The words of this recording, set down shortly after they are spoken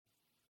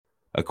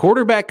A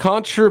quarterback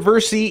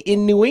controversy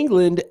in New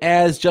England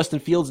as Justin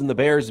Fields and the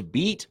Bears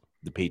beat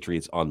the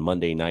Patriots on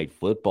Monday Night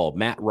Football.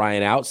 Matt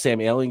Ryan out, Sam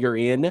Ehlinger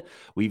in.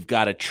 We've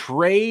got a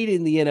trade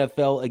in the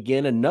NFL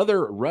again,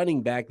 another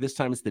running back. This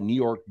time it's the New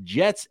York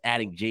Jets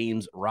adding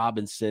James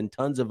Robinson.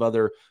 Tons of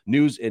other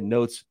news and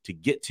notes to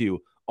get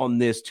to on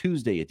this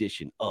Tuesday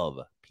edition of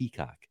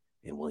Peacock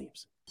and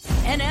Williamson.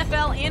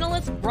 NFL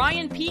analyst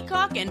Brian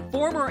Peacock and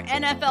former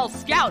NFL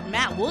scout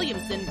Matt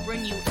Williamson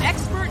bring you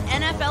expert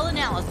NFL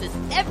analysis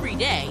every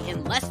day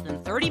in less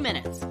than 30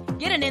 minutes.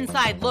 Get an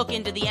inside look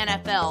into the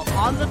NFL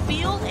on the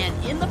field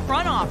and in the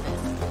front office.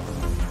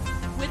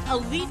 With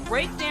elite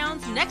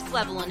breakdowns,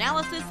 next-level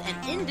analysis,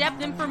 and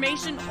in-depth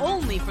information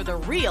only for the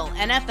real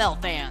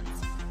NFL fans.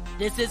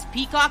 This is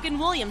Peacock and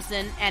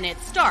Williamson, and it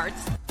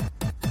starts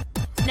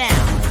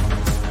now.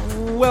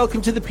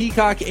 Welcome to the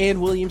Peacock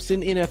and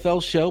Williamson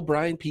NFL show.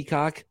 Brian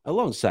Peacock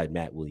alongside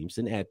Matt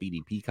Williamson at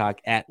BD Peacock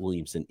at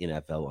Williamson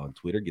NFL on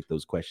Twitter. Get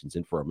those questions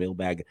in for our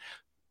mailbag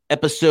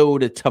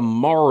episode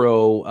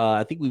tomorrow.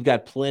 I think we've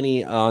got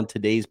plenty on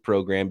today's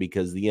program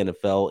because the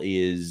NFL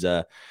is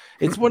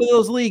it's one of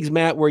those leagues,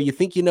 Matt, where you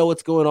think you know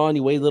what's going on,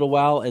 you wait a little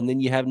while, and then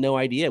you have no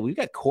idea. We've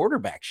got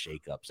quarterback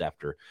shakeups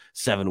after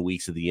 7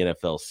 weeks of the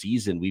NFL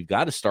season. We've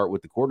got to start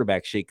with the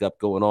quarterback shakeup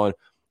going on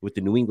with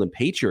the New England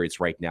Patriots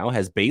right now.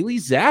 Has Bailey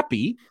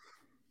Zappi,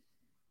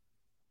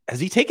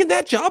 has he taken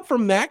that job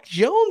from Mac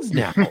Jones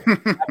now?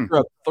 After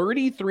a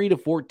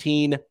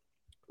 33-14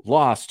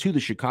 loss to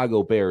the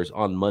Chicago Bears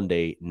on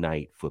Monday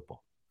Night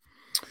Football.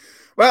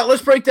 Well,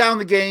 let's break down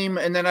the game,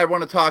 and then I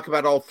want to talk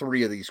about all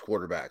three of these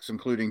quarterbacks,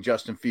 including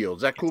Justin Fields.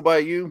 Is that cool by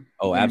you?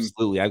 Oh,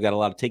 absolutely. I've got a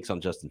lot of takes on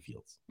Justin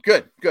Fields.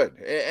 Good.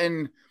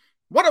 And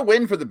what a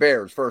win for the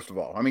Bears, first of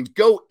all. I mean,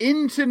 go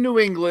into New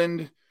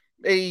England,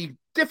 a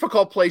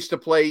difficult place to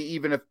play,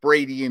 even if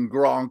Brady and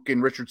Gronk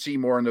and Richard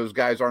Seymour and those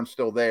guys aren't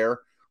still there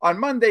on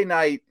Monday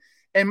night.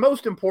 And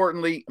most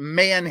importantly,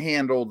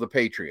 manhandle the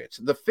Patriots.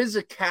 The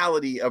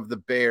physicality of the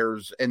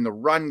Bears and the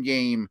run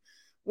game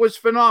was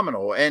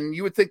phenomenal. And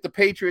you would think the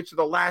Patriots are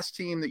the last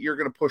team that you're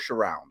going to push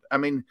around. I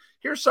mean,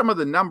 here's some of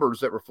the numbers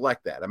that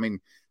reflect that. I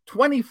mean,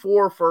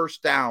 24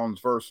 first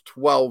downs versus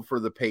 12 for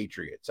the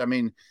Patriots. I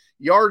mean,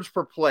 yards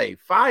per play,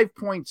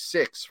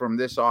 5.6 from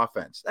this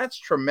offense. That's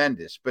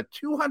tremendous. But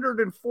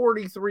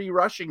 243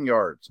 rushing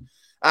yards.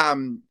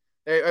 And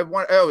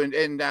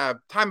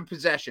time of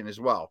possession as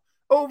well.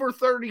 Over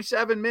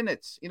 37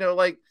 minutes. You know,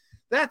 like,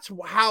 that's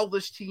how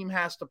this team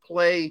has to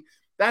play.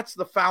 That's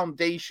the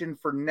foundation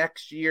for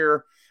next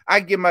year. I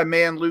give my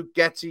man Luke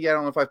Getsy. I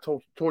don't know if I've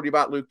told you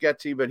about Luke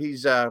Getsy, but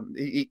he's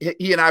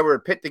he and I were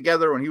at Pitt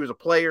together when he was a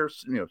player.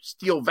 You know,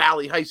 Steel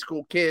Valley High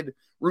School kid,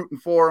 rooting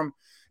for him.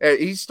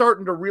 He's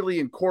starting to really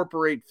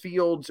incorporate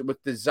Fields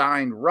with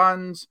designed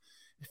runs.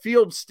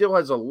 Fields still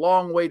has a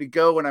long way to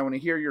go, and I want to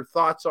hear your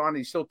thoughts on it.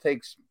 He still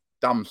takes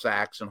dumb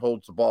sacks and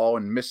holds the ball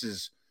and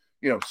misses,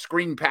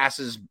 screen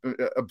passes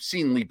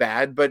obscenely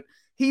bad, but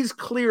he's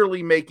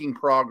clearly making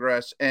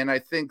progress, and I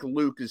think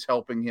Luke is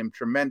helping him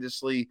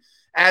tremendously,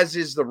 as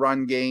is the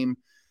run game.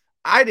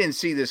 I didn't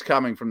see this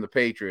coming from the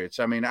Patriots.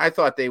 I mean, I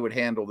thought they would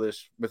handle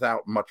this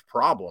without much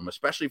problem,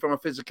 especially from a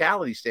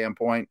physicality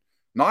standpoint.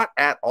 Not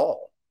at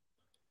all.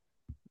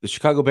 The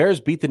Chicago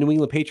Bears beat the New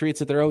England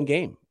Patriots at their own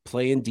game,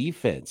 playing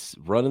defense,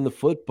 running the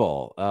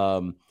football,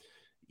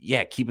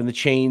 keeping the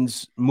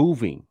chains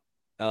moving.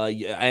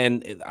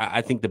 And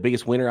I think the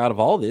biggest winner out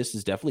of all this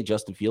is definitely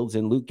Justin Fields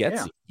and Luke Getsy.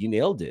 Yeah. You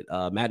nailed it.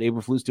 Matt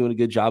Eberflus doing a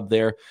good job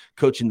there,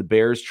 coaching the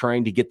Bears,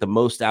 trying to get the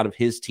most out of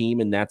his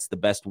team, and that's the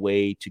best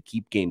way to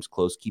keep games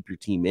close, keep your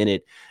team in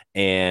it,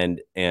 and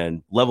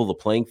level the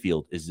playing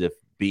field. Is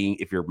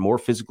if you're more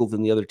physical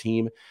than the other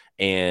team,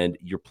 and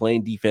you're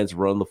playing defense,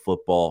 run the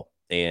football,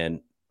 and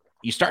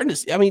you're starting to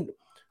see. I mean,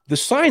 the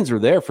signs are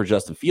there for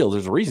Justin Fields.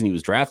 There's a reason he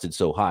was drafted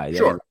so high.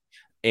 Sure.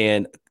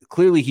 And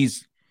clearly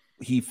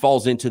he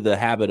falls into the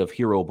habit of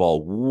hero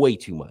ball way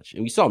too much.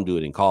 And we saw him do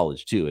it in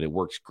college too. And it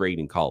works great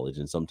in college.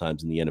 And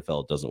sometimes in the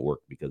NFL, it doesn't work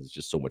because it's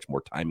just so much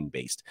more timing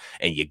based,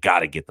 and you got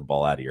to get the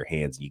ball out of your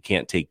hands. And you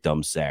can't take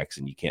dumb sacks,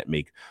 and you can't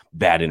make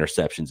bad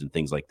interceptions and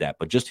things like that.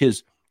 But just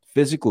his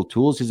physical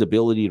tools, his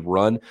ability to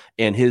run,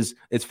 and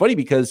it's funny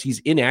because he's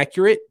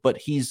inaccurate, but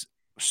he's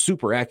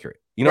super accurate.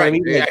 You know what I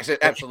mean? Yeah,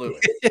 absolutely.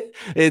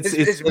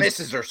 His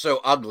misses are so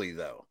ugly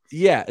though.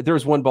 Yeah. There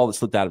was one ball that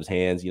slipped out of his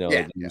hands,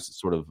 it was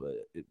sort of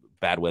a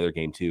bad weather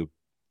game too.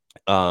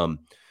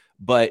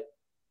 But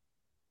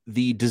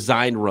the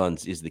design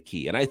runs is the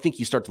key. And I think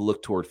you start to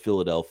look toward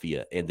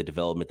Philadelphia and the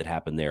development that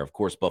happened there. Of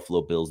course,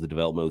 Buffalo Bills, the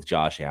development with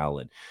Josh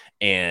Allen.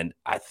 And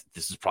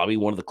this is probably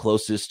one of the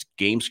closest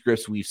game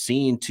scripts we've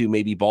seen to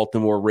maybe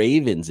Baltimore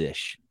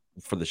Ravens-ish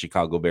for the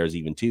Chicago Bears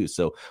even too.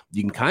 So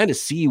you can kind of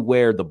see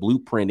where the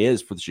blueprint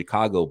is for the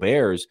Chicago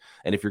Bears.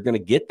 And if you're going to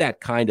get that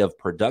kind of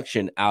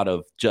production out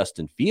of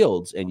Justin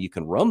Fields and you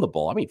can run the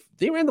ball, I mean,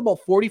 they ran the ball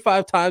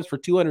 45 times for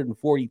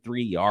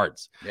 243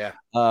 yards. Yeah.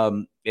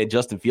 And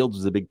Justin Fields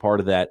was a big part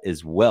of that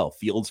as well.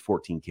 Fields,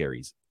 14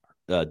 carries,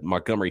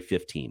 Montgomery,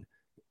 15,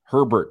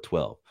 Herbert,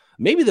 12.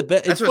 Maybe the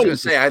best. That's what I was going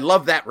to say. I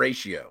love that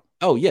ratio.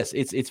 Oh, yes,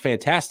 it's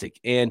fantastic.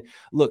 And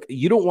look,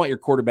 you don't want your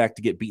quarterback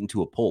to get beaten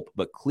to a pulp,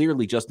 but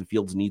clearly Justin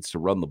Fields needs to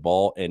run the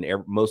ball, and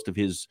most of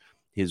his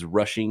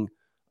rushing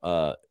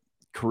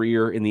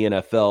career in the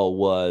NFL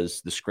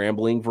was the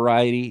scrambling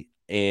variety.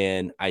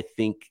 And I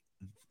think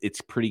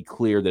it's pretty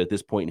clear that at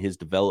this point in his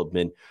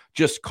development,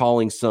 just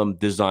calling some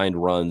designed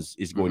runs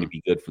is going to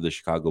be good for the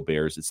Chicago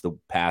Bears. It's the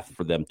path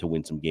for them to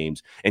win some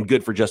games, and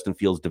good for Justin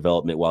Fields'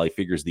 development while he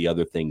figures the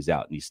other things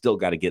out. And he's still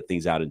got to get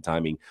things out in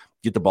timing,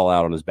 get the ball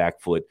out on his back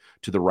foot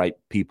to the right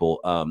people.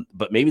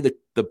 But maybe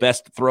the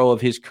best throw of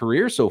his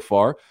career so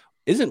far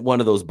isn't one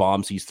of those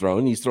bombs he's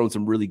thrown. He's thrown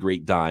some really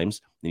great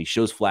dimes, and he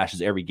shows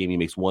flashes every game. He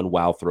makes one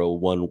wow throw,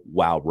 one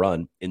wow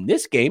run. In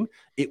this game,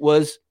 it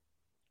was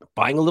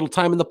buying a little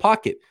time in the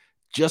pocket,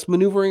 just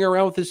maneuvering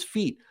around with his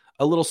feet,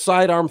 a little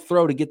sidearm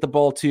throw to get the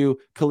ball to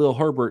Khalil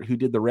Herbert, who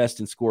did the rest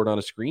and scored on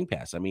a screen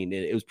pass. I mean,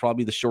 it was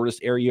probably the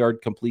shortest air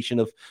yard completion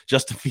of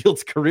Justin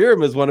Fields' career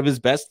and was one of his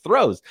best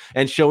throws,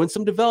 and showing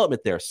some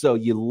development there. So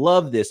you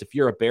love this. If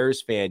you're a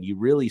Bears fan, you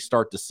really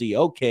start to see,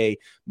 okay,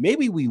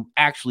 maybe we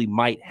actually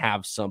might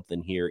have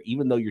something here,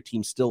 even though your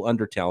team's still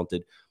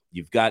under-talented.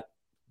 You've got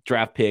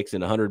draft picks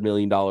and $100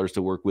 million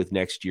to work with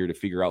next year to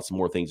figure out some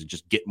more things and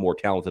just get more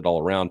talented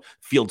all around.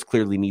 Fields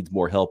clearly needs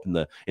more help in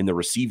the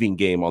receiving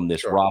game on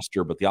this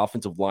roster, but the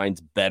offensive line's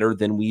better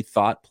than we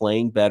thought,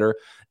 playing better,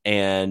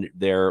 and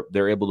they're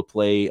able to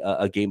play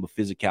a game of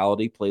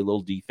physicality, play a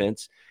little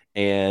defense.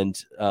 And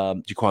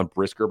Jaquan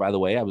Brisker, by the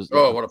way,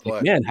 what a play.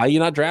 Man, how you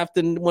not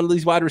drafting one of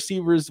these wide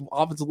receivers,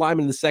 offensive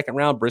lineman in the second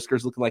round?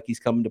 Brisker's looking like he's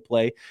coming to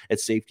play at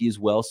safety as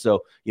well.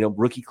 So,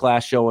 rookie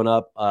class showing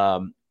up.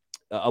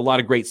 A lot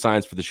of great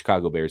signs for the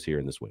Chicago Bears here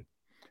in this win.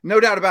 No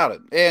doubt about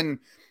it. And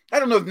I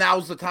don't know if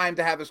now's the time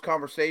to have this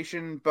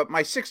conversation, but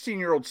my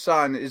 16-year-old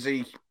son is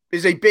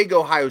a big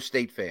Ohio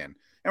State fan.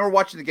 And we're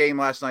watching the game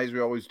last night, as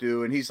we always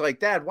do. And he's like,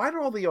 Dad, why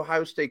do all the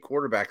Ohio State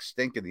quarterbacks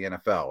stink in the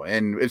NFL?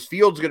 And is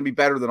Fields going to be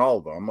better than all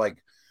of them? I'm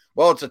like,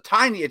 well, it's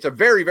a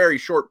very, very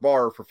short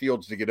bar for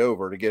Fields to get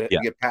over, to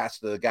get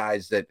past the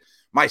guys that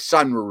my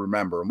son will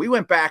remember. And we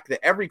went back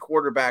to every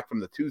quarterback from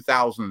the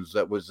 2000s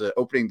that was the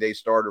opening day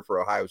starter for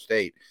Ohio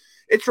State.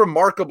 It's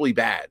remarkably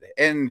bad.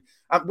 And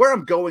where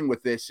I'm going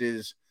with this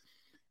is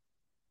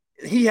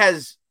he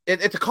has,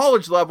 at the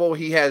college level,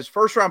 he has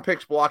first-round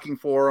picks blocking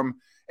for him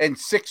and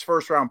 6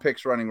 first-round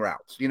picks running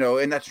routes,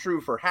 and that's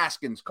true for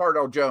Haskins,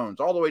 Cardale Jones,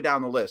 all the way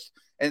down the list.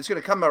 And it's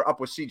going to come up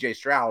with C.J.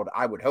 Stroud,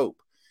 I would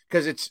hope,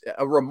 because it's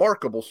a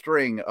remarkable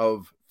string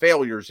of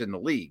failures in the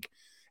league.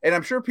 And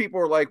I'm sure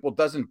people are like, well,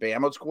 doesn't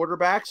Bama's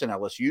quarterbacks and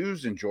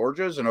LSU's and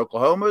Georgia's and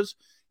Oklahoma's?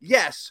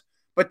 Yes,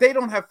 but they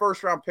don't have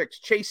first-round picks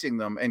chasing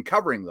them and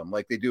covering them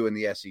like they do in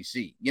the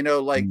SEC.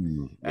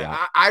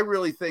 I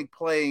really think,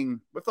 playing,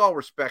 with all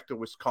respect to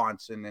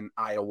Wisconsin and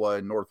Iowa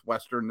and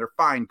Northwestern, they're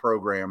fine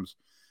programs,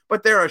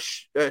 but they're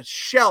a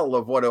shell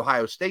of what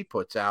Ohio State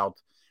puts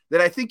out,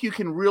 that I think you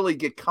can really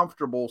get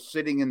comfortable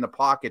sitting in the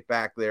pocket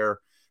back there,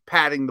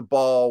 patting the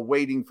ball,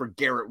 waiting for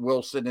Garrett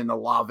Wilson and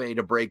Olave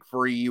to break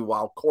free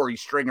while Corey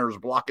Stringer's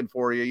blocking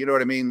for you. You know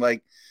what I mean?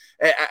 Like,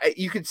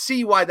 you can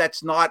see why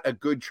that's not a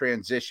good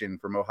transition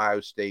from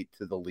Ohio State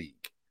to the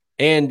league.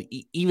 And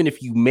even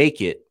if you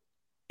make it,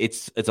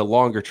 it's a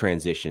longer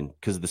transition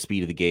because of the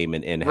speed of the game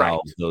and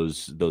how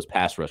those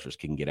pass rushers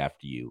can get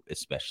after you,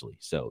 especially.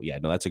 So, yeah,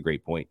 no, that's a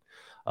great point.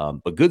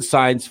 But good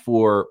signs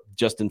for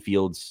Justin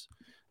Fields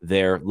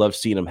there. Love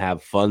seeing him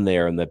have fun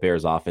there in the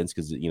Bears offense,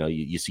 because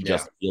you see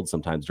Justin Fields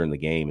sometimes during the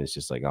game. It's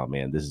just like, oh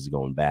man, this is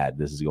going bad.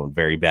 This is going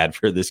very bad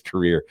for this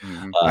career.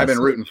 Mm-hmm. I've been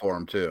rooting for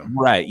him too.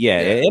 Right. Yeah.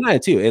 And I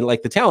too. And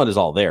like, the talent is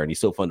all there, and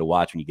he's so fun to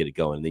watch when you get it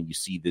going. And then you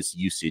see this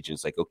usage, and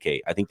it's like,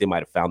 okay, I think they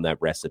might have found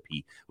that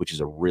recipe, which is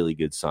a really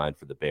good sign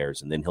for the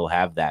Bears. And then he'll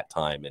have that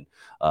time, and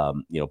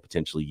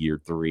potentially year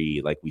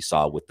 3, like we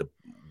saw with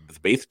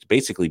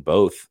basically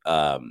both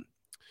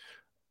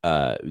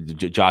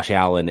Josh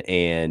Allen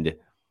and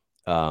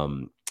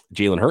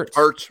Jalen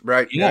Hurts.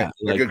 Right? Yeah,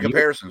 like, good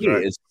comparisons.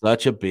 Right, it's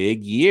such a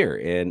big year,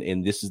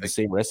 and this is the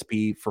same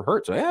recipe for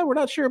Hurts. So, we're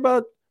not sure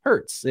about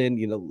Hurts, and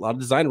a lot of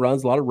design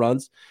runs, a lot of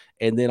runs,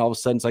 and then all of a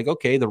sudden it's like,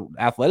 okay, the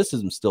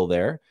athleticism's still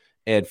there,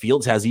 and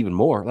Fields has even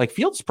more. Like,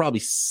 Fields is probably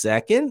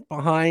second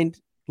behind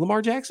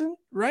Lamar Jackson,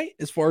 right?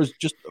 As far as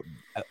just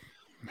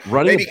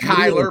running. Maybe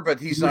Kyler,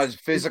 but he's not as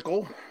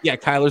physical. Yeah,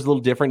 Kyler's a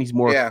little different. He's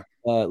more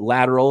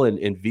lateral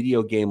and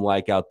video game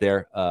like out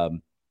there.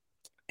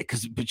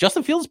 But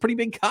Justin Fields is a pretty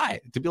big guy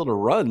to be able to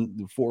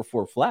run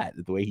 4.4 flat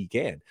the way he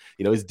can.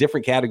 It's a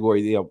different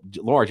category.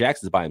 Lamar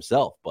Jackson's by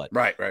himself, but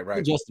right.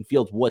 Justin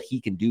Fields, what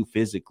he can do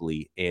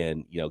physically,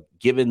 and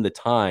given the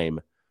time,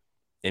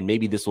 and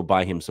maybe this will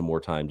buy him some more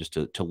time just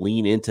to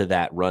lean into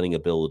that running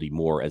ability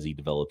more as he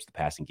develops the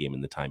passing game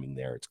and the timing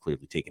there. It's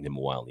clearly taken him a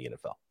while in the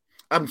NFL.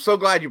 I'm so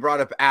glad you brought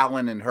up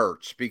Allen and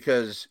Hurts,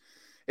 because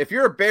if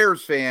you're a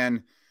Bears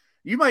fan,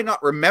 you might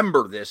not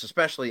remember this,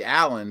 especially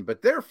Allen,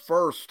 but their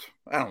first,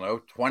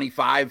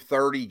 25,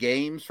 30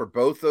 games for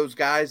both those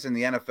guys in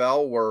the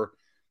NFL were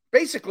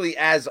basically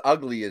as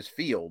ugly as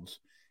Fields.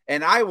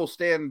 And I will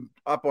stand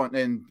up on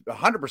and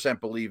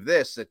 100% believe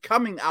this, that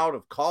coming out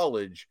of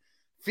college,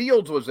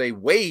 Fields was a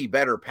way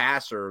better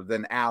passer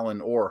than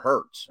Allen or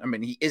Hurts. I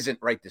mean, he isn't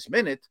right this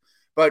minute,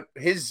 but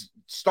his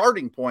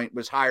starting point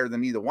was higher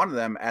than either one of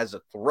them as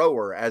a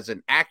thrower, as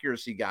an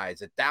accuracy guy,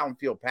 as a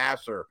downfield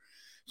passer.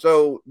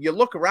 So you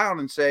look around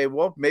and say,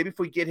 well, maybe if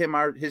we get him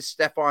his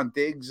Stephon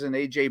Diggs and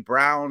A.J.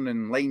 Brown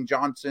and Lane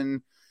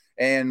Johnson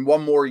and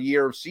one more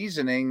year of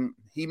seasoning,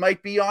 he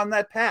might be on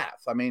that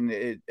path. I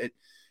mean,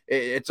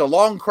 it's a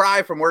long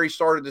cry from where he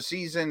started the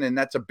season, and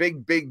that's a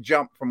big, big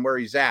jump from where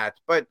he's at,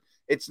 but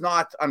it's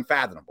not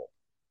unfathomable.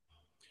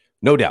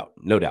 No doubt.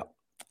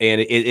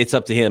 And it's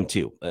up to him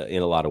too,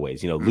 in a lot of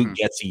ways. Luke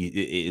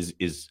Getsy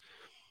is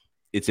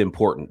it's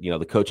important.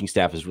 The coaching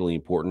staff is really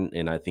important,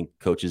 and I think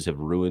coaches have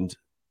ruined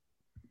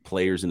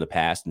players in the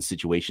past, and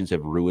situations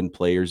have ruined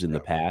players in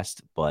the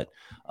past. But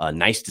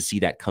nice to see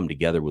that come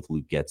together with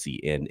Luke Getsy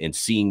and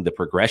seeing the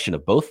progression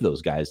of both of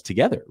those guys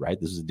together.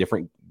 Right, this is a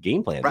different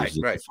game plan. Right.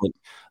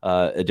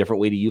 A different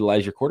way to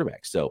utilize your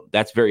quarterback. So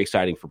that's very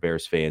exciting for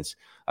Bears fans.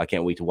 I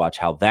can't wait to watch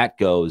how that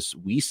goes.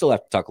 We still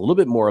have to talk a little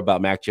bit more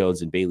about Mac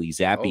Jones and Bailey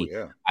Zappi. Oh,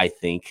 yeah. I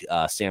think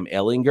Sam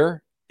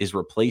Ehlinger is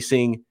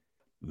replacing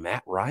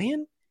Matt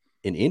Ryan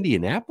in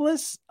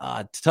Indianapolis.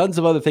 Tons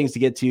of other things to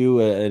get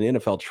to. An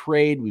NFL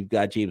trade. We've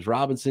got James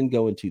Robinson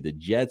going to the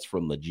Jets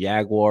from the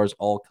Jaguars,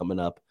 all coming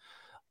up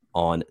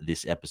on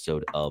this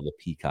episode of the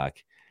Peacock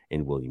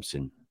and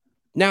Williamson.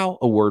 Now,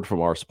 a word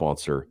from our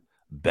sponsor,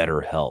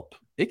 BetterHelp.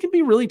 It can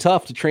be really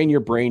tough to train your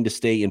brain to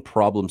stay in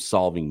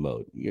problem-solving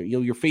mode.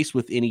 You're faced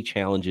with any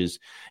challenges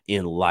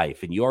in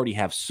life, and you already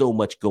have so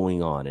much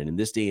going on. And in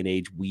this day and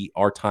age,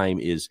 our time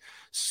is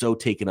so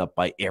taken up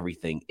by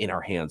everything in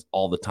our hands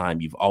all the time.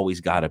 You've always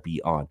got to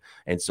be on.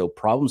 And so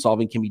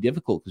problem-solving can be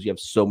difficult because you have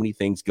so many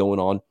things going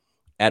on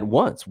at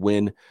once.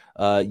 When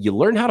you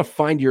learn how to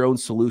find your own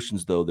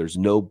solutions, though, there's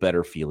no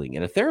better feeling.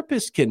 And a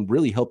therapist can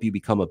really help you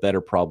become a better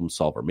problem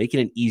solver,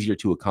 making it easier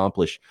to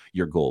accomplish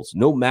your goals,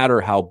 no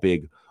matter how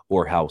big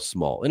or how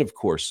small. And of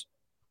course,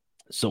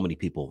 so many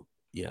people,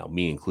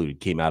 me included,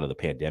 came out of the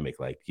pandemic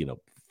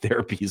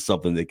therapy is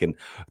something that can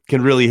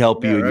really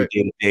help you in your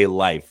day-to-day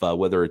life,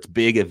 whether it's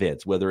big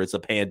events, whether it's a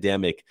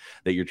pandemic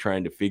that you're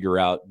trying to figure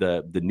out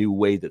the new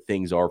way that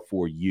things are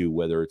for you,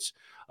 whether it's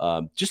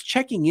just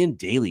checking in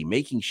daily,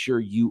 making sure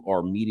you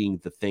are meeting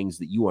the things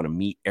that you want to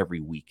meet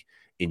every week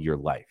in your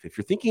life. If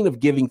you're thinking of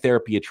giving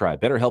therapy a try,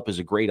 BetterHelp is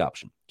a great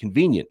option.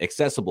 Convenient,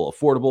 accessible,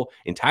 affordable,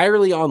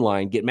 entirely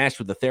online. Get matched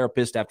with a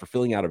therapist after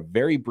filling out a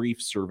very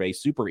brief survey,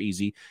 super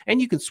easy,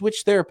 and you can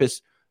switch therapists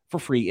for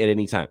free at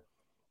any time.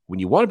 When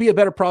you want to be a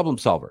better problem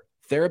solver,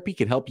 therapy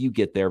can help you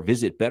get there.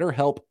 Visit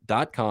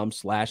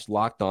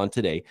BetterHelp.com/lockedon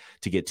today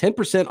to get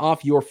 10%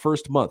 off your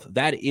first month.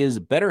 That is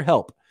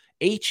BetterHelp,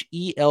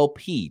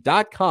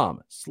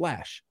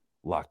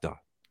 HELP.com/lockedon.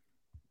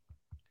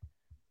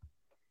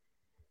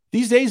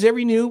 These days,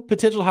 every new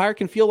potential hire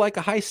can feel like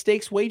a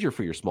high-stakes wager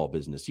for your small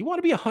business. You want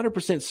to be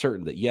 100%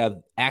 certain that you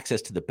have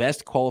access to the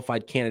best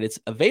qualified candidates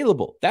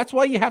available. That's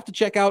why you have to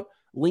check out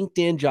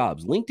LinkedIn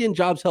Jobs. LinkedIn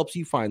Jobs helps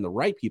you find the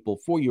right people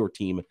for your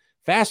team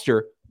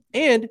faster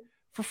and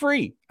for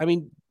free. I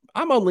mean,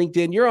 I'm on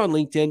LinkedIn. You're on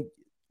LinkedIn.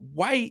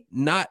 Why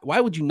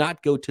would you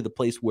not go to the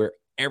place where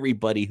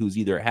everybody who's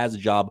either has a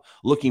job,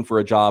 looking for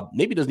a job,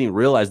 maybe doesn't even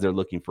realize they're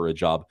looking for a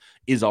job,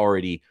 is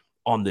already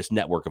on this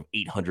network of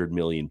 800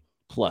 million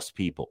plus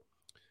people?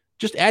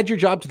 Just add your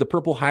job to the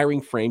purple hiring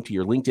frame to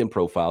your LinkedIn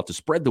profile to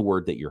spread the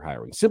word that you're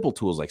hiring. Simple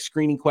tools like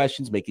screening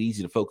questions make it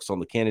easy to focus on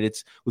the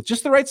candidates with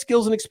just the right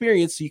skills and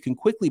experience so you can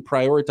quickly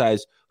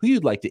prioritize who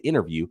you'd like to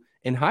interview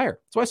and hire.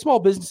 That's why small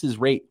businesses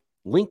rate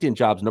LinkedIn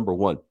Jobs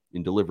 #1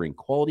 in delivering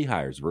quality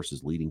hires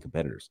versus leading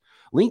competitors.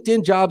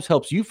 LinkedIn Jobs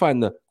helps you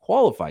find the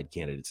qualified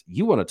candidates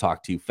you want to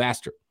talk to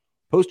faster.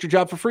 Post your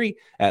job for free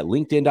at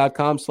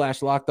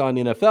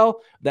linkedin.com/lockedonnfl.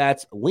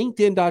 That's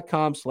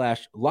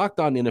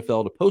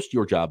linkedin.com/lockedonnfl to post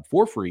your job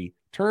for free.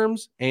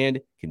 Terms and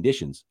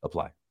conditions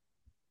apply.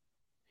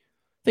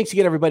 Thanks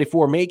again, everybody,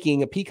 for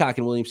making Peacock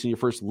and Williamson your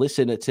first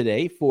listen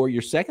today. For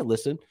your second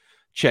listen,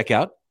 check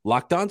out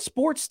Locked On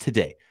Sports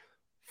Today.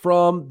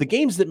 From the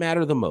games that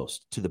matter the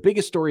most to the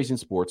biggest stories in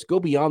sports, go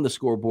beyond the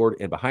scoreboard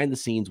and behind the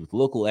scenes with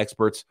local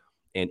experts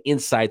and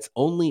insights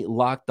only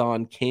Locked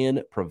On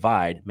can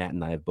provide. Matt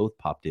and I have both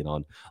popped in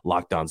on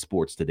Locked On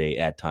Sports Today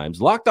at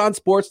times. Locked On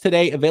Sports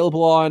Today,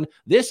 available on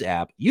this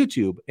app,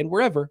 YouTube, and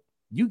wherever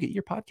you get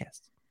your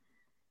podcasts.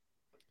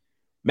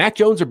 Mac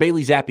Jones or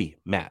Bailey Zappi?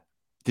 Matt,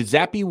 did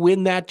Zappi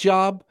win that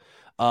job?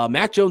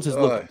 Mac Jones has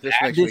looked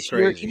bad this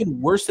year, even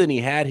worse than he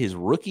had his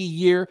rookie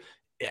year.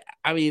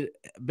 I mean,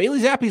 Bailey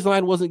Zappi's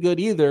line wasn't good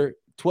either.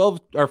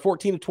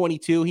 14 of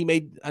 22. He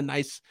made a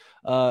nice,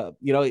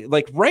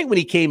 like right when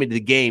he came into the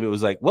game, it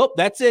was like, well,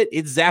 that's it.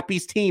 It's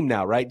Zappi's team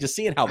now, right? Just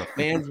seeing how the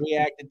fans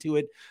reacted to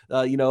it,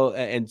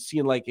 and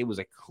seeing like it was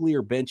a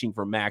clear benching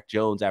from Mac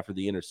Jones after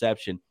the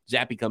interception.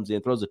 Zappi comes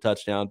in, throws a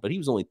touchdown, but he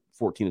was only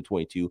 14 of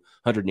 22,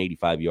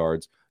 185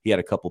 yards. He had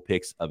a couple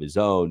picks of his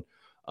own.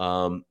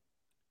 Do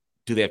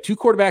they have two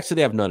quarterbacks or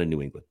they have none in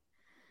New England?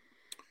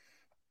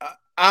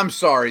 I'm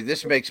sorry.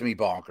 This makes me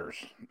bonkers.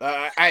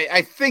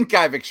 I think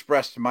I've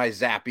expressed my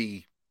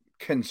Zappi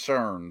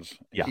concerns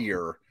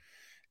here.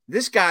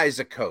 this guy's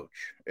a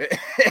coach.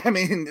 I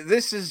mean,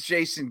 this is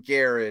Jason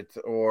Garrett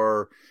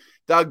or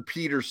Doug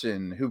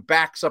Peterson, who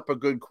backs up a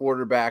good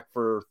quarterback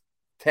for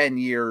 10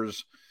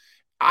 years.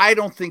 I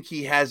don't think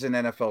he has an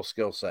NFL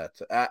skill set.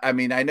 I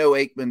mean, I know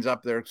Aikman's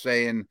up there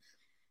saying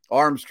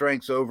arm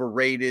strength's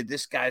overrated.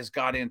 This guy's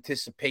got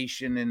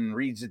anticipation and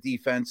reads the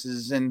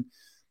defenses, and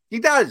he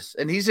does.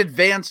 And he's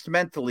advanced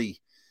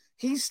mentally.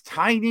 He's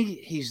tiny.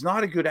 He's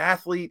not a good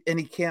athlete, and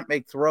he can't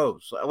make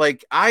throws.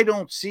 Like, I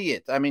don't see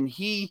it. I mean,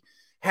 he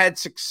had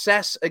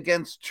success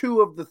against 2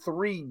 of the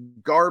 3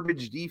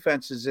 garbage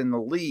defenses in the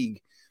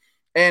league.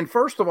 And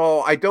first of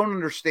all, I don't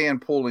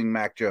understand pulling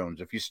Mac Jones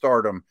if you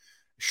start him.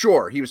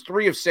 Sure, he was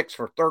 3 of 6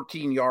 for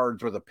 13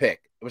 yards with a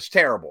pick. It was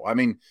terrible. I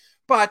mean,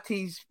 but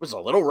he was a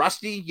little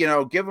rusty. You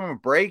know, give him a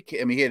break.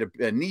 I mean, he had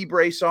a knee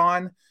brace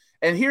on.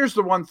 And here's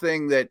the one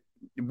thing that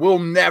we'll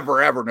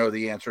never, ever know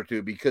the answer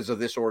to because of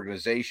this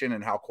organization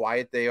and how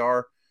quiet they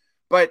are.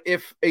 But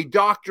if a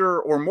doctor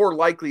or more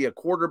likely a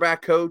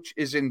quarterback coach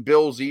is in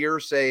Bill's ear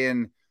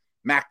saying,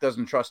 Mac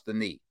doesn't trust the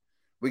knee,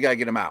 we got to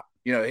get him out.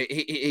 You know,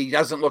 he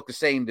doesn't look the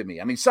same to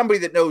me. I mean, somebody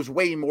that knows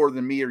way more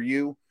than me or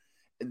you,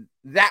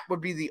 that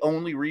would be the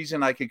only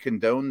reason I could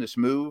condone this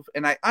move.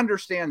 And I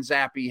understand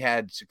Zappe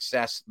had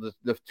success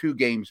the 2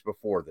 games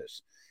before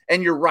this.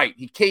 And you're right.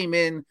 He came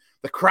in,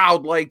 the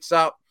crowd lights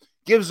up,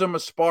 gives him a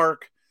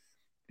spark.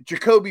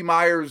 Jacoby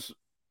Myers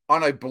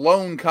on a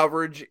blown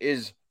coverage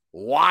is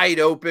wide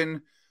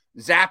open.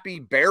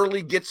 Zappe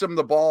barely gets him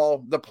the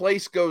ball. The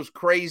place goes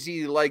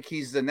crazy like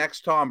he's the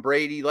next Tom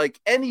Brady. Like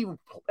any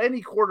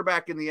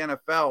quarterback in the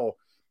NFL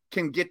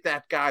can get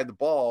that guy the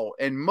ball,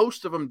 and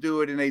most of them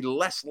do it in a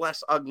less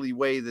ugly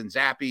way than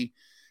Zappe.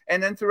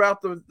 And then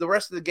throughout the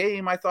rest of the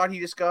game, I thought he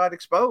just got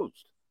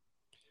exposed.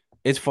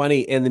 It's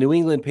funny, and the New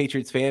England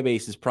Patriots fan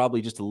base is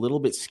probably just a little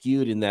bit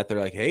skewed in that they're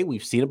like, hey,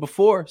 we've seen it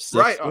before.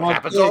 Right. It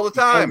happens all the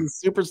time.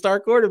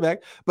 Superstar quarterback,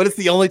 but it's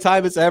the only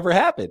time it's ever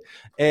happened.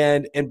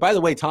 And by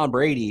the way, Tom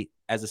Brady,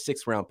 as a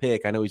 6th round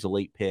pick, I know he's a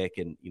late pick,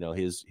 and you know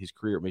his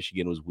career at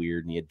Michigan was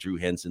weird, and he had Drew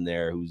Henson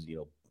there, who's, you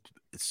know,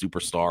 a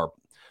superstar,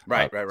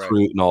 right,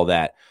 and all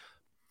that.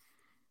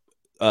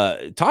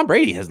 Tom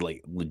Brady has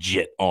like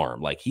legit arm,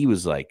 like he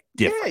was like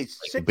different. Yeah, he's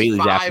like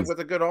 6'5" with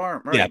a good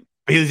arm. Right? Yeah,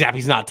 Bailey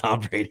Zappe's not Tom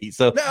Brady,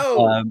 so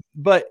no.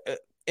 But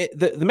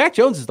the Mac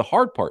Jones is the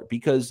hard part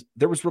because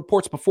there was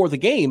reports before the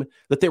game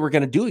that they were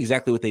going to do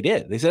exactly what they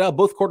did. They said, "Oh,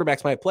 both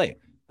quarterbacks might play." I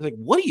was like,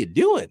 "What are you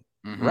doing?"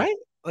 Mm-hmm. Right?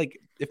 Like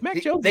if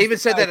Mac Jones, they even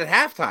said that at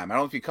halftime. I don't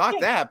know if you caught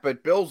that,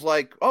 but Bill's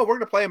like, "Oh, we're going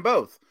to play them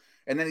both."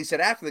 And then he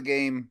said after the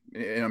game,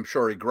 and I'm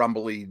sure he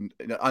grumbly,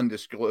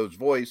 undisclosed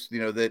voice, you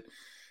know, that,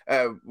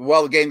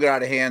 well, the game got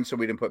out of hand, so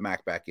we didn't put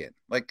Mac back in.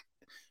 Like,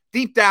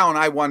 deep down,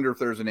 I wonder if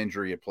there's an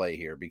injury at play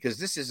here because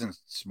this isn't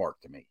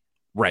smart to me.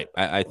 Right.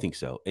 I think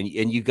so. And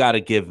you got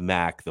to give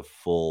Mac the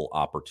full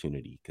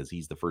opportunity because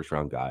he's the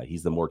first-round guy.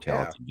 He's the more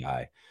talented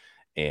guy.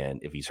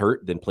 And if he's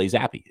hurt, then play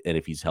Zappe. And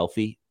if he's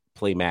healthy,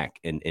 play Mac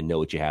and know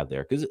what you have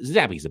there because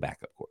Zappe's a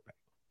backup quarterback.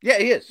 Yeah,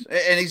 he is.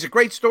 And he's a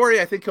great story.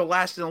 I think he'll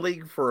last in the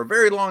league for a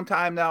very long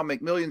time now,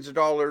 make millions of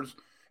dollars,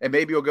 and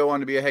maybe he'll go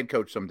on to be a head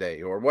coach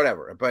someday or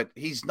whatever. But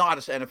he's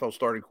not an NFL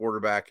starting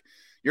quarterback.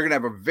 You're going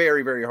to have a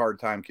very, very hard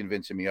time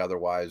convincing me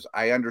otherwise.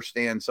 I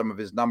understand some of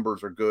his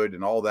numbers are good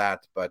and all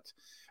that, but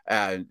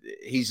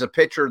he's a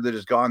pitcher that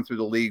has gone through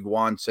the league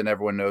once, and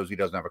everyone knows he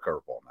doesn't have a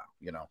curveball now,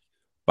 you know.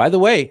 By the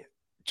way,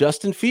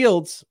 Justin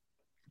Fields,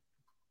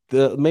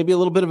 maybe a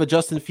little bit of a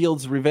Justin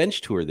Fields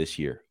revenge tour this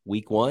year.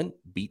 Week 1,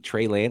 beat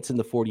Trey Lance in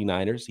the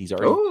 49ers. He's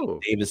already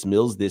Davis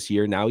Mills this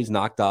year. Now he's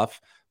knocked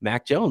off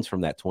Mac Jones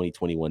from that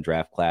 2021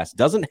 draft class.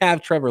 Doesn't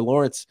have Trevor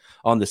Lawrence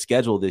on the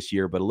schedule this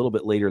year, but a little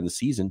bit later in the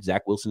season,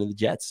 Zach Wilson and the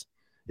Jets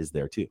is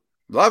there too.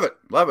 Love it.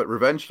 Love it.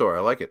 Revenge story.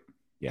 I like it.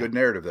 Yeah. Good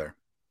narrative there.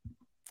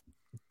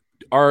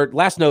 Our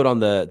last note on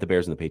the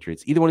Bears and the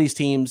Patriots. Either one of these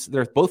teams,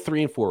 they're both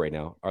 3 and 4 right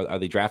now. Are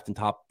they drafting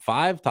top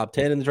 5, top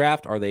 10 in the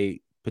draft? Are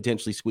they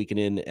potentially squeaking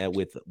in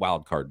with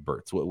wild card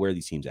berths? Where are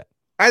these teams at?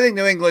 I think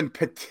New England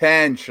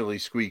potentially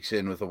squeaks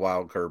in with a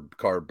wild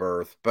card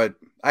berth, but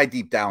I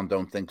deep down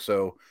don't think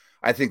so.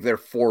 I think they're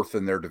 4th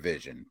in their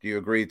division. Do you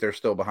agree they're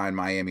still behind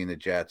Miami and the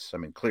Jets? I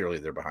mean, clearly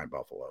they're behind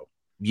Buffalo.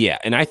 Yeah,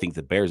 and I think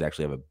the Bears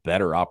actually have a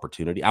better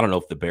opportunity. I don't know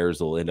if the Bears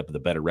will end up with a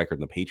better record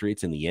than the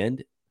Patriots in the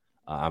end.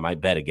 I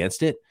might bet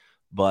against it,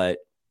 but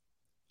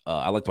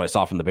I liked what I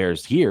saw from the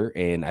Bears here,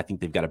 and I think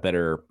they've got a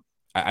better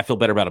 – I feel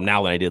better about them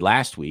now than I did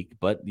last week.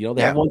 But, you know,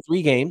 they have won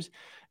 3 games,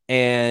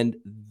 and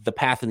the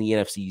path in the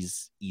NFC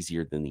is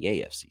easier than the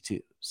AFC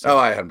too. So,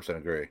 I 100%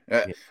 agree.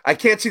 I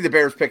can't see the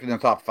Bears picking in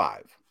the top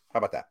 5. How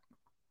about that?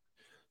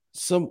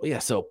 So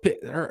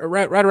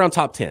right around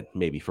top 10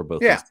 maybe for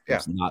both these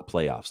teams, not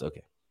playoffs.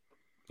 Okay.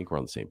 I think we're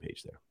on the same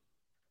page there.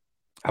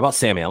 How about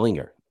Sam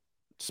Ehlinger?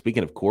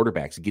 Speaking of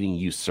quarterbacks getting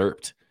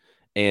usurped,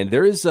 and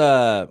there's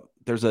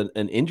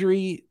an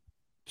injury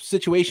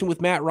situation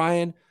with Matt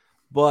Ryan,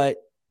 but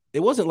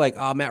it wasn't like,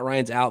 oh, Matt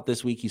Ryan's out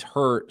this week, he's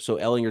hurt, so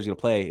Ehlinger's going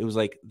to play. It was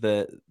like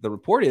the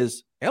report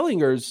is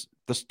Ehlinger's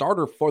the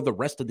starter for the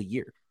rest of the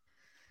year.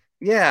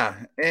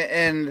 Yeah,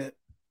 and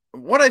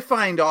What I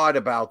find odd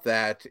about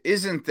that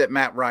isn't that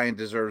Matt Ryan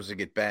deserves to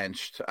get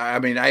benched. I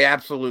mean, I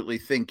absolutely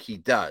think he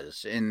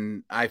does.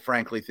 And I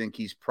frankly think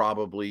he's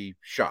probably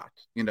shot,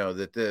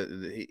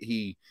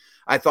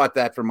 I thought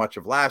that for much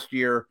of last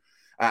year.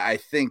 I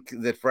think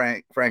that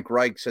Frank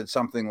Reich said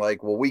something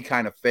like, well, we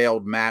kind of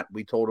failed Matt.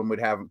 We told him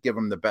give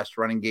him the best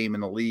running game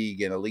in the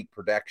league and elite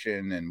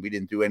protection. And we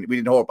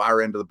didn't hold up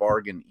our end of the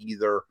bargain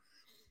either.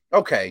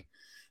 Okay.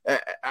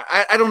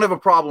 I don't have a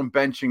problem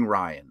benching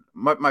Ryan.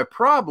 My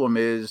problem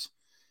is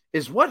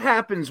what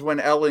happens when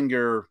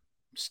Ehlinger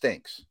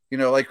stinks?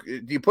 Do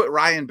you put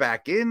Ryan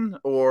back in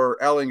or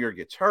Ehlinger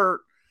gets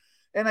hurt?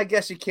 And I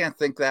guess you can't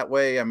think that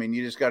way. I mean,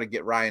 you just got to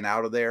get Ryan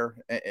out of there.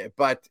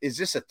 But is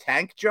this a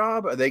tank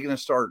job? Are they going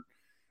to start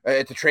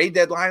at the trade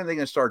deadline? Are they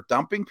going to start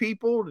dumping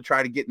people to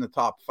try to get in the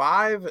top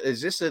 5?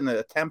 Is this an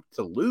attempt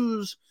to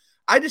lose?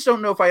 I just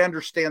don't know if I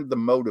understand the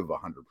motive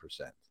 100%.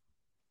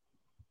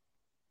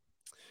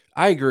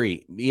 I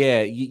agree.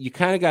 Yeah, you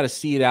kind of got to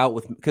see it out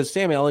because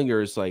Sam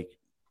Ehlinger is like,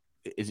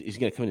 is he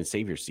going to come in and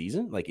save your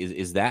season? Like,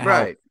 is that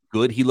right? How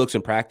good he looks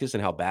in practice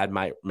and how bad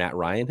Matt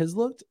Ryan has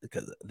looked?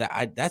 Because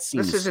that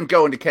seems, this isn't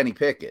going to Kenny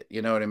Pickett.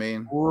 You know what I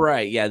mean?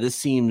 Right. Yeah. This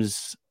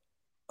seems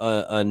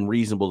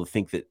unreasonable to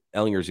think that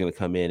Ehlinger is going to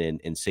come in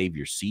and save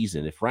your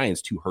season. If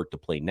Ryan's too hurt to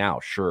play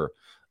now, sure.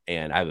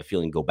 And I have a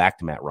feeling go back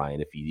to Matt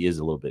Ryan if he is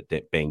a little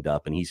bit banged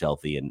up and he's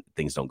healthy and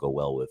things don't go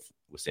well with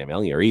Sam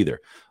Ehlinger either.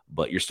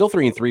 But you're still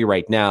 3-3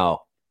 right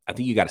now. I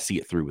think you got to see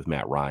it through with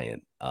Matt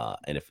Ryan.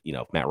 And if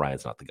Matt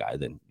Ryan's not the guy,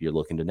 then you're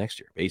looking to next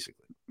year,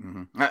 basically.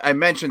 Mm-hmm. I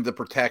mentioned the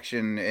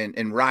protection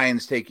and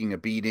Ryan's taking a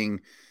beating.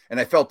 And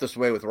I felt this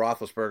way with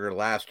Roethlisberger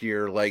last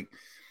year. Like,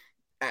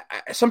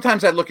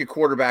 sometimes I look at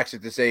quarterbacks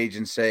at this age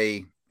and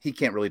say, he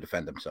can't really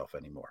defend himself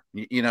anymore.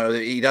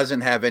 He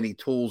doesn't have any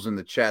tools in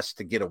the chest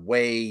to get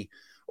away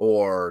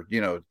or,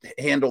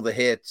 handle the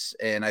hits.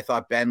 And I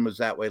thought Ben was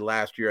that way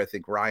last year. I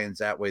think Ryan's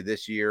that way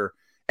this year.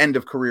 End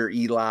of career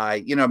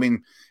Eli.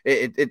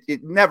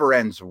 It never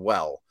ends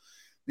well.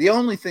 The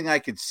only thing I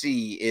could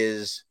see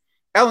is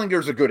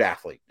Ehlinger's a good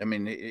athlete. I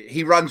mean,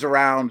 he runs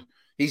around.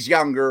 He's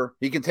younger.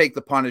 He can take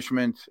the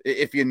punishment.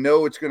 If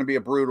it's going to be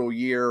a brutal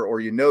year or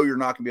you're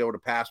not going to be able to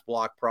pass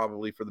block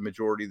probably for the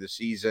majority of the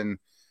season,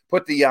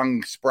 put the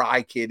young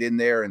spry kid in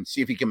there and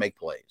see if he can make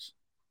plays.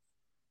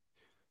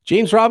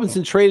 James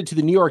Robinson traded to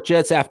the New York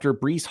Jets after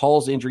Breece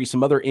Hall's injury.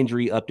 Some other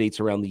injury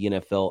updates around the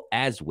NFL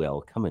as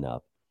well coming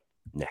up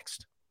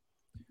next.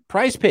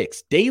 Prize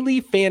Picks,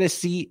 daily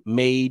fantasy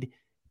made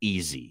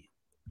easy.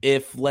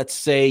 If, let's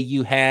say,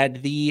 you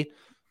had the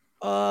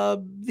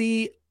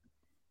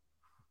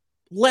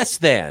less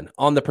than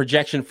on the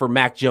projection for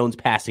Mac Jones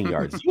passing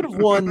yards, you would have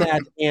won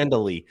that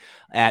handily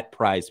at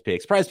Prize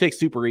Picks. Prize Picks,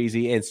 super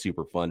easy and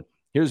super fun.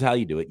 Here's how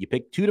you do it. You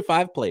pick 2 to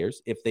 5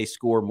 players. If they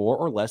score more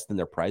or less than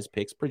their Prize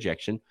Picks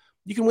projection,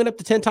 you can win up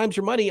to 10 times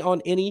your money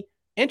on any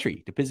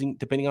entry,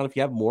 depending on if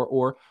you have more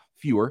or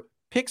fewer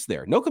picks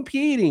there. No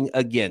competing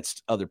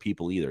against other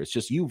people either. It's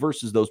just you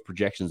versus those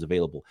projections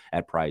available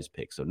at Prize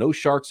Picks. So no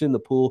sharks in the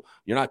pool.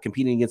 You're not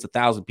competing against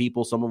 1,000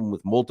 people, some of them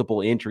with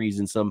multiple entries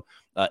and some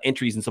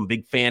entries in some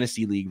big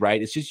fantasy league,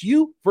 right? It's just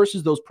you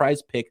versus those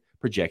Prize Pick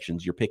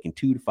projections. You're picking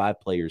 2 to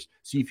 5 players.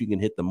 See if you can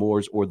hit the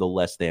mores or the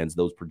less thans,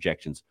 those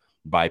projections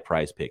by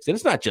Prize Picks. And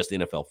it's not just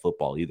NFL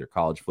football either,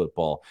 college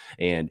football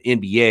and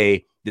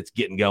NBA that's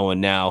getting going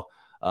now.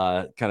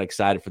 Kind of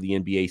excited for the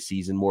NBA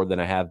season more than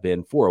I have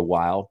been for a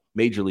while.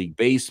 Major League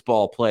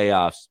Baseball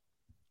playoffs,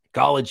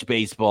 college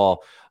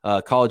baseball,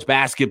 college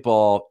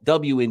basketball,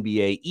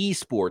 WNBA,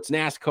 esports,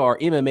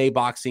 NASCAR, MMA,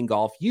 boxing,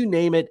 golf, you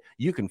name it.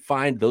 You can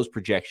find those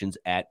projections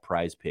at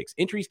Prize Picks.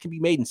 Entries can be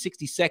made in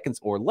 60 seconds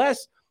or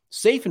less,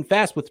 safe and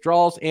fast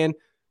withdrawals, and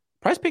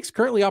Prize Picks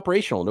currently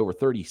operational in over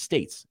 30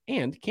 states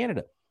and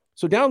Canada.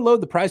 So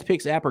download the Prize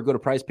Picks app or go to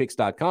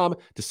prizepicks.com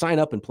to sign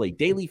up and play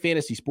daily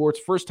fantasy sports.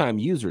 First-time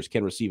users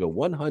can receive a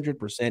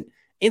 100%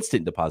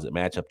 instant deposit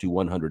match up to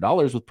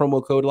 $100 with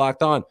promo code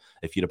Locked On.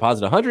 If you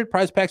deposit $100,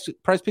 Prize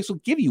Picks will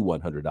give you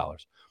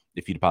 $100.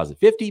 If you deposit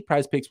 $50,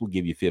 Prize Picks will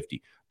give you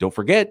 $50. Don't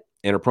forget,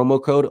 enter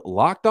promo code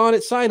Locked On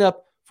at sign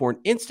up for an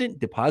instant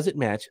deposit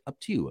match up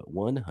to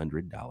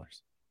 $100.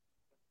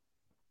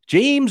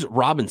 James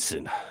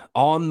Robinson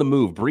on the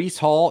move. Breece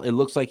Hall, it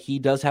looks like he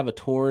does have a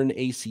torn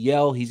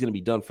ACL. He's going to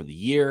be done for the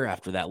year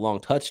after that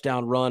long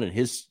touchdown run, and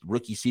his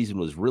rookie season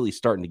was really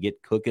starting to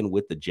get cooking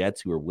with the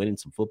Jets, who are winning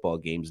some football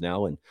games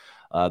now. And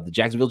the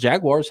Jacksonville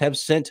Jaguars have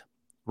sent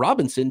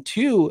Robinson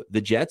to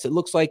the Jets. It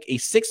looks like a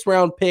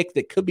 6th-round pick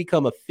that could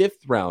become a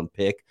 5th-round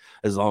pick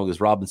as long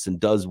as Robinson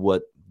does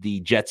what the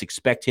Jets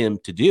expect him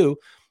to do.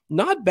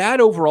 Not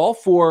bad overall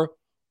for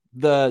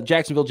the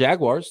Jacksonville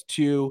Jaguars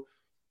to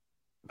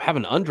have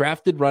an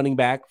undrafted running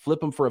back,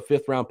 flip him for a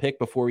 5th-round pick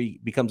before he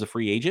becomes a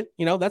free agent.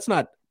 That's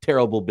not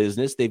terrible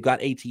business. They've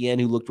got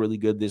ATN, who looked really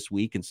good this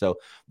week. And so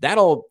that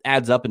all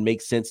adds up and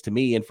makes sense to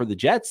me. And for the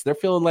Jets, they're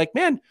feeling like,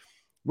 man,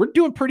 we're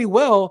doing pretty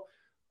well.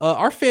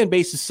 our fan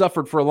base has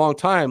suffered for a long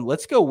time.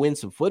 Let's go win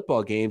some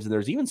football games. And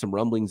there's even some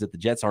rumblings that the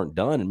Jets aren't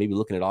done and maybe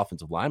looking at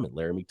offensive lineman,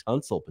 Laramie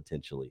Tunsil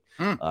potentially.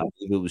 I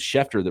believe it was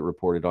Schefter that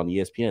reported on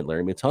ESPN.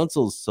 Laramie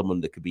Tunsil is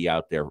someone that could be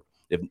out there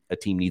if a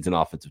team needs an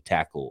offensive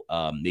tackle.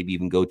 Maybe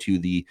even go to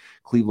the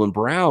Cleveland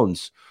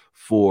Browns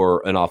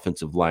for an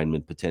offensive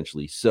lineman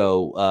potentially.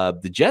 So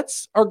the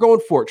Jets are going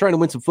for it, trying to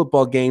win some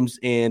football games,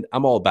 and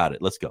I'm all about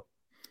it. Let's go.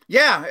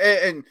 Yeah,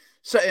 and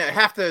so I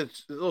have to,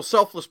 a little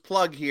selfless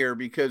plug here,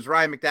 because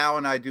Ryan McDowell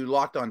and I do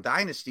Locked On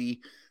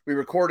Dynasty. We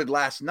recorded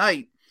last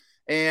night,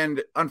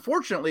 and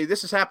unfortunately,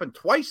 this has happened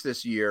twice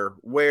this year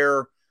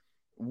where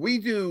we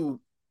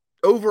do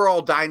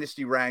overall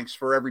dynasty ranks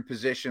for every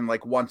position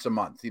like once a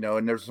month,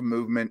 and there's some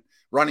movement.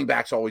 Running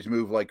backs always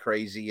move like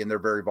crazy, and they're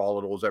very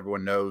volatile, as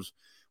everyone knows.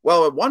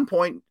 Well, at one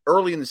point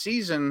early in the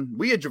season,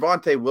 we had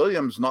Javonte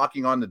Williams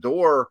knocking on the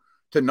door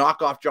to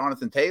knock off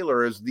Jonathan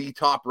Taylor as the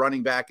top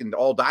running back in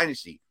all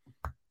dynasty.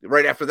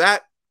 Right after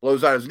that,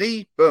 blows out his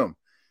knee, boom.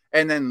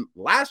 And then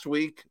last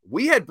week,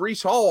 we had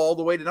Breece Hall all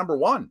the way to number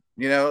one.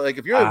 Like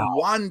if you're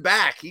one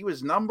back, he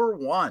was number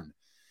one.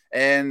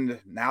 And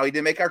now he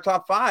didn't make our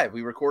top five.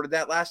 We recorded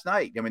that last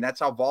night. I mean, that's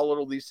how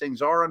volatile these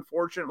things are,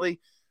 unfortunately.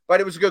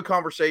 But it was a good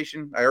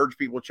conversation. I urge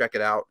people to check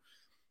it out.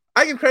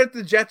 I give credit to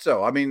the Jets,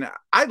 though. I mean,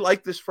 I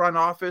like this front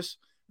office.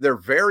 They're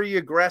very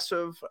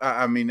aggressive.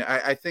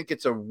 I think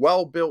it's a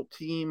well-built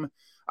team.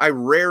 I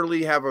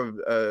rarely have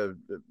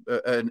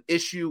an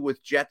issue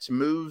with Jets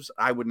moves.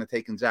 I wouldn't have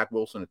taken Zach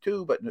Wilson at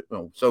 2, but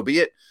so be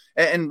it.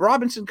 And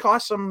Robinson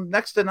costs them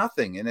next to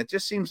nothing. And it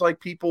just seems like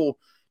people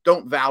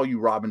don't value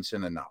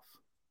Robinson enough.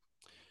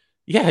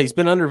 Yeah, he's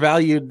been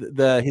undervalued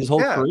his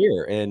whole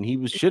career,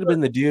 and should have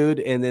been the dude.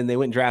 And then they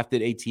went and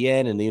drafted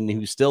ATN, and then he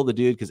was still the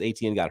dude because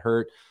ATN got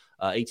hurt.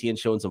 ATN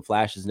showing some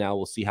flashes now.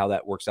 We'll see how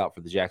that works out for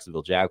the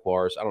Jacksonville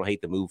Jaguars. I don't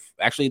hate the move.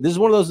 Actually, this is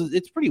one of those.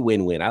 It's pretty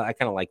win-win. I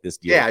kind of like this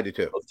deal. Yeah, I do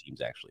too. Both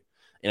teams actually,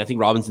 and I think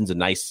Robinson's a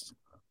nice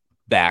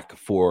back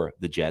for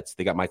the Jets.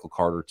 They got Michael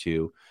Carter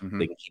too. Mm-hmm.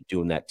 They can keep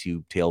doing that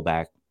two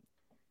tailback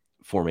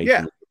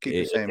formation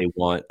if they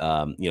want.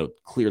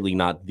 Clearly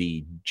not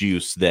the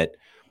juice that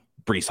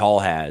Breece Hall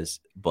has,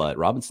 but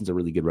Robinson's a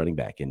really good running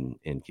back and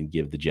can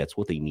give the Jets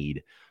what they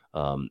need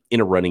in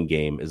a running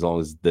game, as long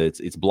as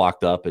it's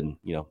blocked up and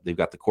they've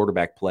got the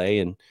quarterback play.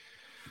 And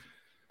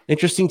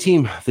interesting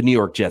team, the New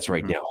York Jets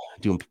right now,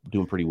 doing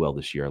pretty well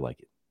this year. I like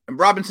it. And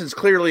Robinson's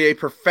clearly a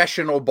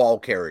professional ball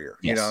carrier.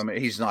 Yes.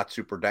 He's not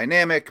super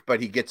dynamic,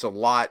 but he gets a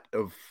lot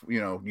of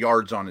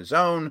yards on his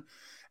own.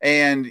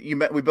 And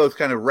we both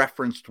kind of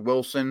referenced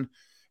Wilson.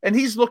 And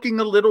he's looking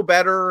a little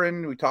better,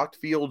 and we talked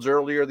Fields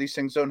earlier. These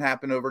things don't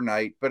happen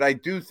overnight. But I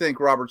do think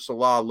Robert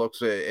Saleh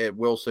looks at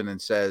Wilson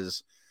and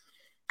says,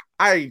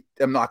 I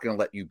am not going to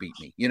let you beat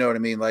me. You know what I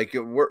mean? Like,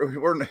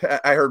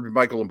 I heard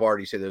Michael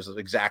Lombardi say those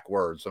exact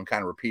words. So I'm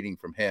kind of repeating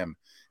from him.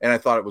 And I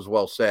thought it was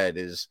well said,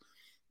 is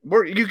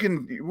you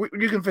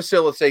can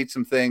facilitate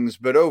some things,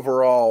 but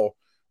overall,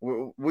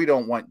 we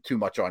don't want too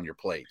much on your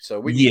plate.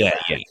 So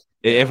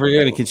if we're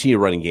going to continue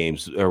running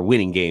games or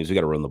winning games, we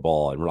got to run the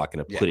ball, and we're not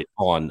going to put it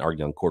on our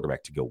young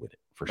quarterback to go with it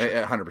for sure.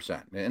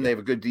 100%. And they have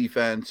a good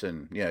defense,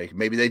 and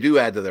maybe they do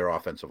add to their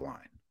offensive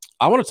line.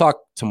 I want to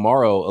talk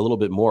tomorrow a little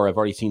bit more. I've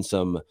already seen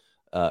some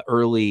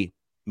early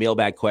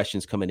mailbag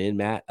questions coming in,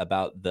 Matt,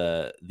 about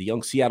the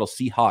young Seattle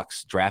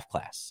Seahawks draft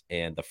class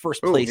and the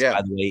first place,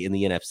 by the way, in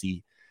the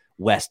NFC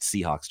West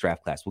Seahawks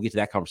draft class. We'll get to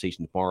that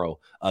conversation tomorrow.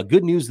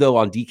 Good news, though,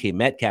 on DK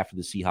Metcalf for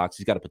the Seahawks.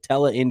 He's got a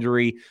patella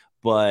injury,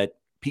 but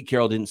Pete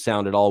Carroll didn't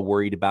sound at all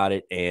worried about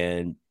it,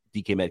 and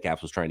DK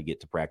Metcalf was trying to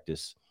get to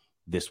practice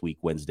this week,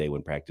 Wednesday,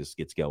 when practice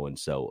gets going.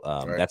 So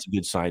that's a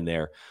good sign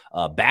there.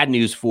 Bad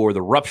news for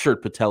the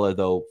ruptured patella,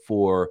 though,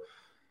 for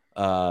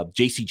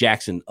J.C.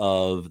 Jackson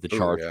of the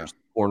Chargers.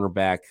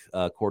 Cornerback,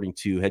 according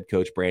to head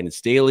coach Brandon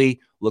Staley,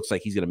 looks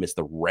like he's going to miss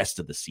the rest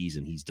of the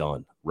season. He's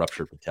done.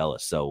 Ruptured patella.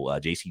 So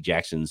J.C.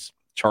 Jackson's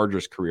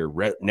Chargers career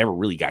never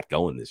really got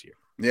going this year.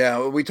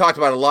 Yeah, we talked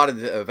about a lot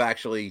of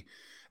actually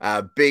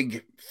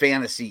big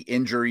fantasy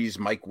injuries,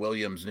 Mike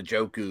Williams,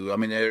 Njoku. I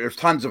mean, there's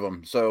tons of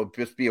them. So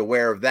just be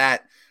aware of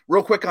that.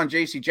 Real quick on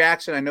J.C.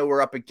 Jackson, I know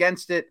we're up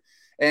against it.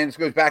 And it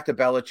goes back to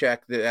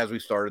Belichick as we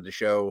started the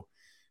show.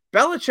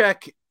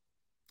 Belichick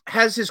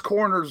has his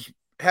corners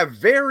have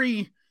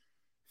very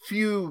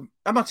few.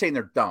 I'm not saying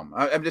they're dumb.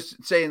 I'm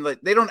just saying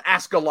like they don't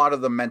ask a lot of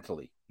them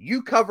mentally.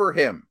 You cover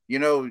him. We're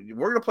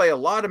going to play a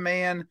lot of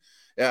man.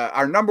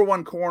 Our number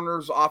one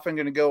corner's often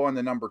going to go on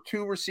the number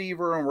 2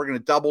 receiver, and we're going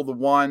to double the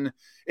 1.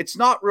 It's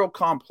not real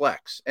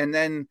complex. And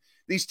then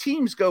these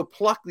teams go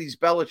pluck these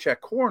Belichick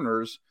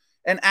corners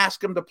and ask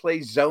them to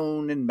play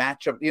zone and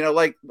matchup.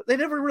 Like they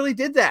never really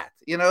did that.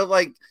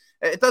 Like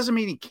it doesn't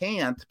mean he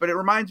can't, but it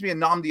reminds me of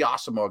Nnamdi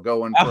Asomugha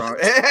going from.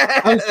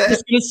 I was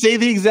just going to say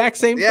the exact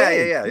same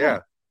thing. Yeah.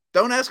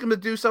 Don't ask him to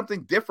do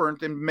something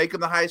different and make him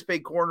the highest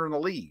paid corner in the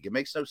league. It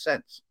makes no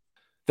sense.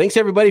 Thanks,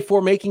 everybody,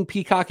 for making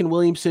Peacock and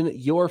Williamson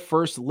your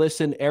first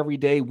listen every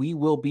day. We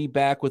will be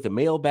back with a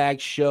mailbag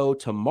show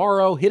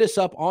tomorrow. Hit us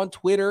up on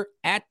Twitter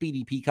at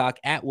BD Peacock,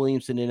 at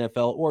Williamson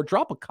NFL, or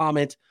drop a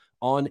comment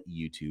on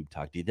YouTube.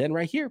 Talk to you then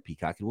right here,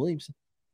 Peacock and Williamson.